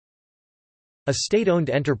A state-owned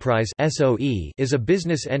enterprise (SOE) is a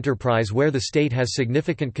business enterprise where the state has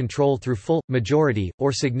significant control through full, majority,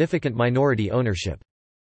 or significant minority ownership.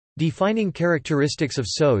 Defining characteristics of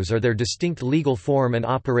SOEs are their distinct legal form and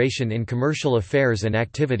operation in commercial affairs and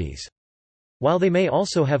activities. While they may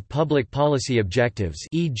also have public policy objectives,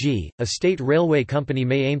 e.g., a state railway company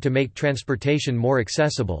may aim to make transportation more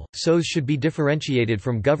accessible, SOEs should be differentiated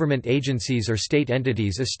from government agencies or state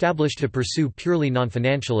entities established to pursue purely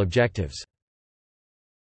non-financial objectives.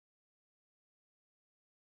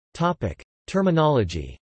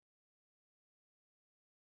 Terminology.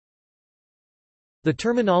 The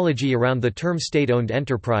terminology around the term state-owned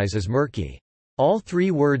enterprise is murky. All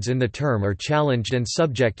three words in the term are challenged and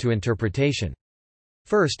subject to interpretation.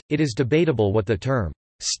 First, it is debatable what the term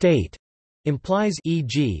state implies,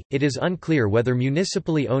 e.g., it is unclear whether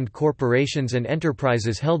municipally owned corporations and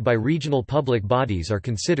enterprises held by regional public bodies are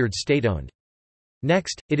considered state-owned.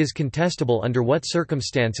 Next, it is contestable under what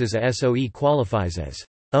circumstances a SOE qualifies as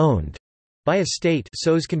owned by a state.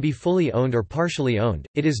 SOEs can be fully owned or partially owned.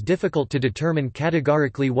 It is difficult to determine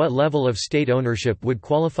categorically what level of state ownership would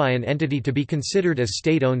qualify an entity to be considered as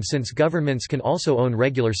state-owned, since governments can also own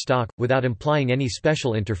regular stock, without implying any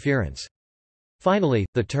special interference. Finally,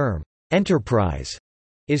 the term enterprise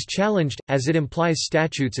is challenged, as it implies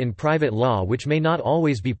statutes in private law which may not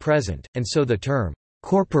always be present, and so the term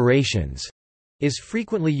corporations is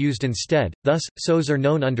frequently used instead. Thus, SOEs are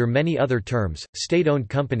known under many other terms: state-owned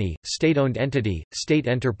company, state-owned entity, state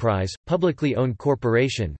enterprise, publicly owned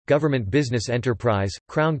corporation, government business enterprise,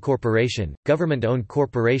 crown corporation, government-owned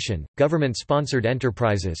corporation, government-sponsored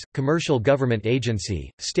enterprises, commercial government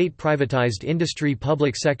agency, state privatized industry,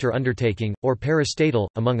 public sector undertaking, or parastatal,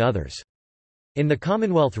 among others. In the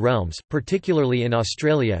Commonwealth realms, particularly in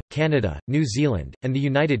Australia, Canada, New Zealand, and the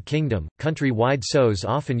United Kingdom, country-wide SOEs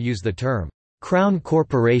often use the term Crown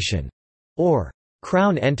Corporation or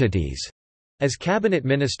Crown entities, as cabinet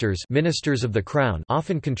ministers of the Crown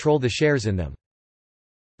often control the shares in them.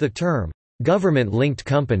 The term government-linked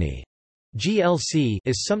company (GLC)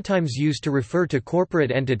 is sometimes used to refer to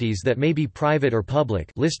corporate entities that may be private or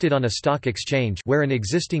public, listed on a stock exchange, where an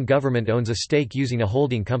existing government owns a stake using a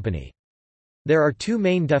holding company. There are two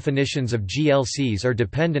main definitions of GLCs are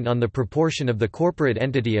dependent on the proportion of the corporate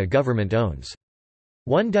entity a government owns.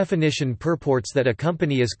 One definition purports that a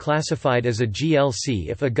company is classified as a GLC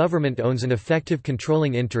if a government owns an effective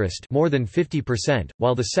controlling interest more than 50%,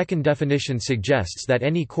 while the second definition suggests that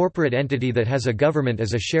any corporate entity that has a government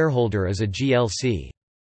as a shareholder is a GLC.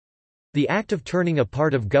 The act of turning a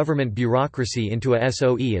part of government bureaucracy into a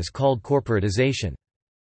SOE is called corporatization.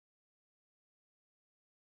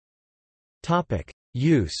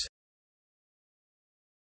 Use.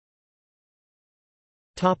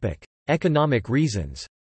 Economic reasons.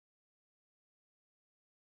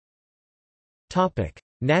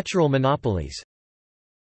 Natural monopolies.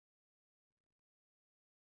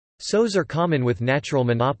 SOEs are common with natural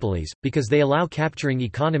monopolies, because they allow capturing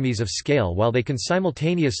economies of scale while they can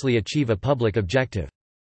simultaneously achieve a public objective.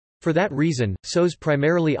 For that reason, SOEs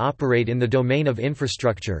primarily operate in the domain of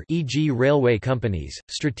infrastructure, e.g. railway companies,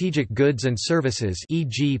 strategic goods and services,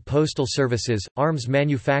 e.g. postal services, arms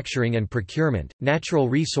manufacturing and procurement, natural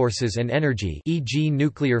resources and energy, e.g.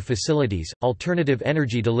 nuclear facilities, alternative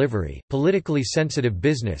energy delivery, politically sensitive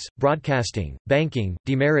business, broadcasting, banking,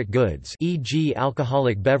 demerit goods, e.g.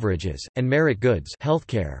 alcoholic beverages, and merit goods,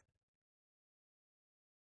 healthcare.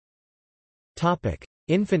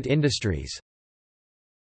 Infant industries.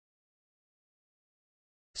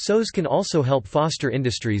 SOEs can also help foster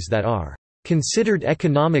industries that are considered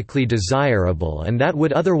economically desirable and that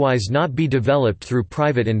would otherwise not be developed through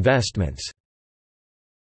private investments.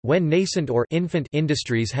 When nascent or infant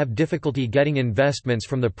industries have difficulty getting investments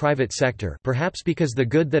from the private sector, perhaps because the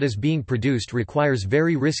good that is being produced requires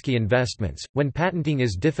very risky investments, when patenting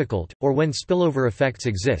is difficult, or when spillover effects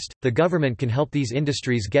exist, the government can help these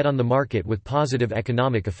industries get on the market with positive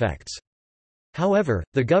economic effects. However,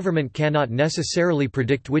 the government cannot necessarily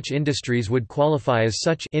predict which industries would qualify as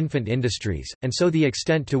such infant industries, and so the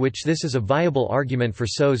extent to which this is a viable argument for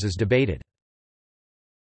SOEs is debated.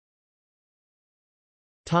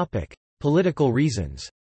 Political reasons.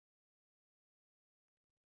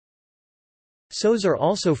 SOEs are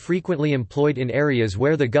also frequently employed in areas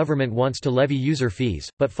where the government wants to levy user fees,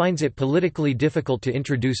 but finds it politically difficult to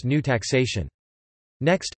introduce new taxation.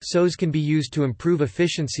 Next, SOEs can be used to improve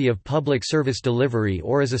efficiency of public service delivery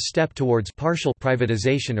or as a step towards partial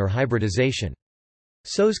privatization or hybridization.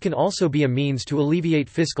 SOEs can also be a means to alleviate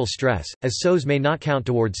fiscal stress, as SOEs may not count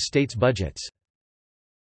towards states' budgets.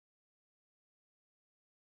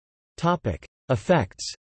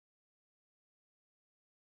 Effects.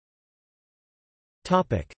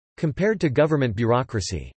 Compared to government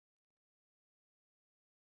bureaucracy.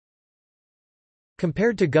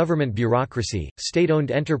 Compared to government bureaucracy,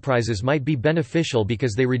 state-owned enterprises might be beneficial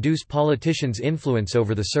because they reduce politicians' influence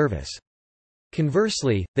over the service.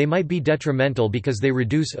 Conversely, they might be detrimental because they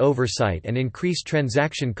reduce oversight and increase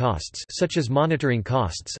transaction costs such as monitoring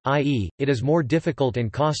costs, i.e., it is more difficult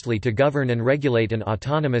and costly to govern and regulate an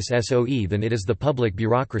autonomous SOE than it is the public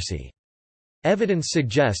bureaucracy. Evidence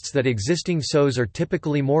suggests that existing SOEs are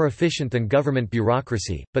typically more efficient than government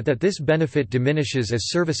bureaucracy, but that this benefit diminishes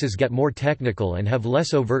as services get more technical and have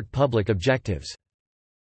less overt public objectives.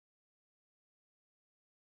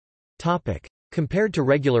 Compared to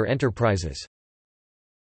regular enterprises.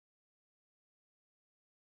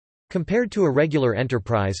 Compared to a regular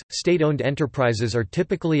enterprise, state-owned enterprises are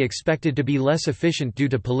typically expected to be less efficient due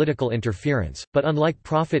to political interference, but unlike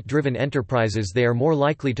profit-driven enterprises they are more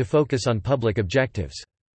likely to focus on public objectives.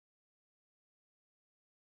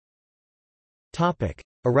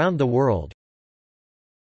 Around the world.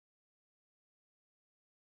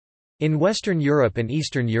 In Western Europe and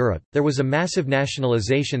Eastern Europe, there was a massive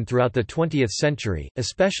nationalization throughout the 20th century,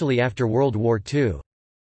 especially after World War II.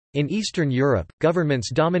 In Eastern Europe,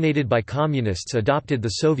 governments dominated by communists adopted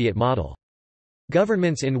the Soviet model.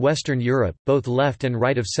 Governments in Western Europe, both left and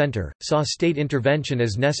right of center, saw state intervention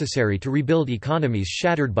as necessary to rebuild economies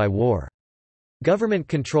shattered by war. Government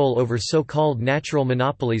control over so-called natural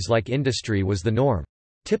monopolies like industry was the norm.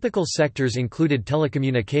 Typical sectors included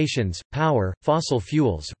telecommunications, power, fossil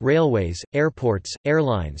fuels, railways, airports,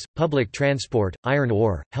 airlines, public transport, iron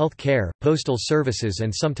ore, health care, postal services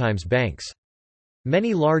and sometimes banks.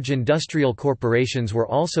 Many large industrial corporations were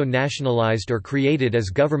also nationalized or created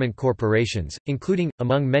as government corporations, including,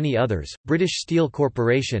 among many others, British Steel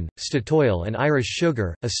Corporation, Statoil and Irish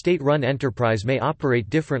Sugar. A state-run enterprise may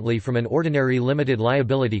operate differently from an ordinary limited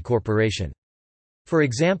liability corporation. For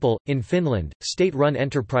example, in Finland, state-run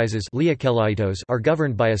enterprises are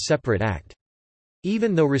governed by a separate act.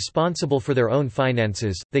 Even though responsible for their own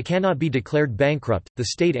finances, they cannot be declared bankrupt, the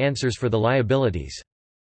state answers for the liabilities.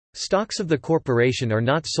 Stocks of the corporation are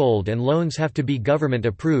not sold and loans have to be government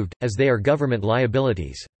approved, as they are government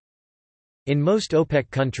liabilities. In most OPEC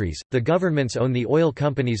countries, the governments own the oil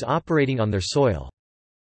companies operating on their soil.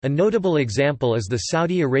 A notable example is the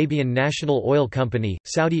Saudi Arabian National Oil Company,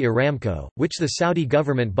 Saudi Aramco, which the Saudi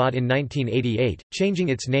government bought in 1988, changing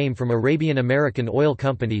its name from Arabian American Oil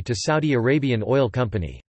Company to Saudi Arabian Oil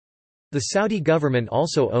Company. The Saudi government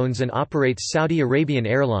also owns and operates Saudi Arabian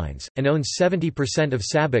Airlines, and owns 70% of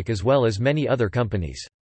SABIC as well as many other companies.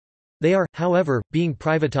 They are, however, being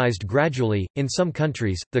privatized gradually. In some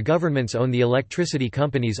countries, the governments own the electricity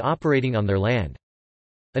companies operating on their land.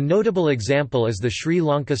 A notable example is the Sri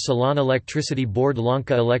Lanka Ceylon Electricity Board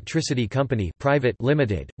Lanka Electricity Company Private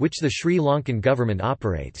Limited, which the Sri Lankan government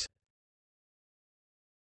operates.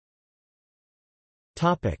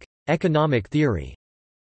 Economic theory.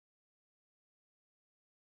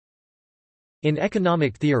 In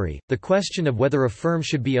economic theory, the question of whether a firm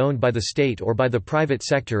should be owned by the state or by the private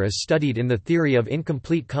sector is studied in the theory of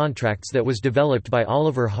incomplete contracts that was developed by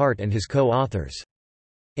Oliver Hart and his co-authors.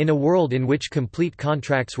 In a world in which complete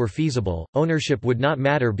contracts were feasible, ownership would not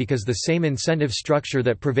matter because the same incentive structure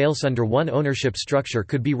that prevails under one ownership structure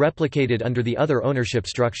could be replicated under the other ownership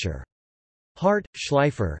structure. Hart,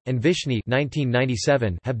 Schleifer, and Vishny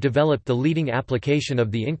 1997 have developed the leading application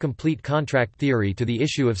of the incomplete contract theory to the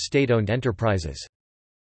issue of state-owned enterprises.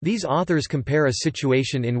 These authors compare a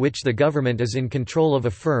situation in which the government is in control of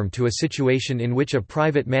a firm to a situation in which a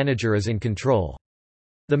private manager is in control.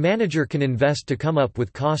 The manager can invest to come up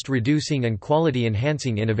with cost-reducing and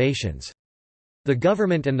quality-enhancing innovations. The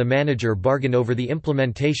government and the manager bargain over the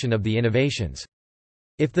implementation of the innovations.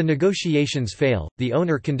 If the negotiations fail, the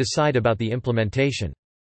owner can decide about the implementation.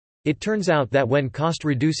 It turns out that when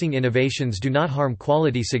cost-reducing innovations do not harm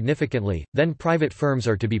quality significantly, then private firms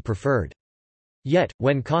are to be preferred. Yet,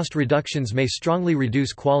 when cost reductions may strongly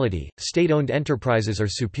reduce quality, state-owned enterprises are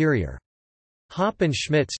superior. Hoppe and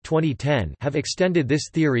Schmitz 2010 have extended this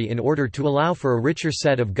theory in order to allow for a richer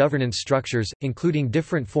set of governance structures, including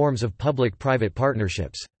different forms of public-private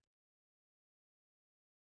partnerships.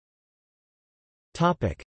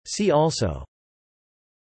 See also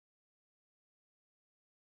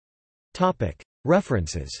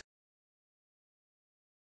References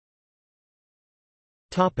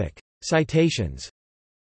Citations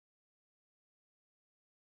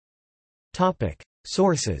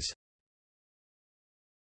Sources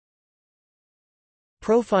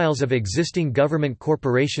Profiles of existing government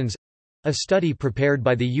corporations A study prepared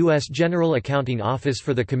by the U.S. General Accounting Office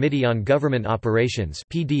for the Committee on Government Operations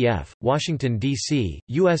PDF, Washington, D.C.,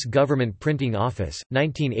 U.S. Government Printing Office,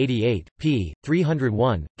 1988, p.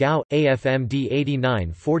 301, Gao, AFMD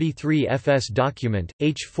 8943 FS Document,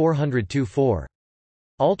 H. 402-4.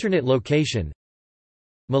 Alternate location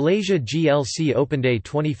Malaysia GLC Open Day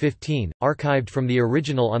 2015, archived from the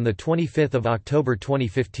original on 25 October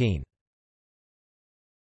 2015.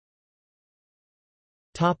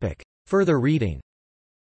 Further reading.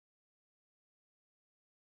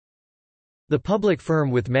 The Public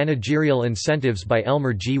Firm with Managerial Incentives by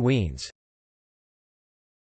Elmer G. Weens.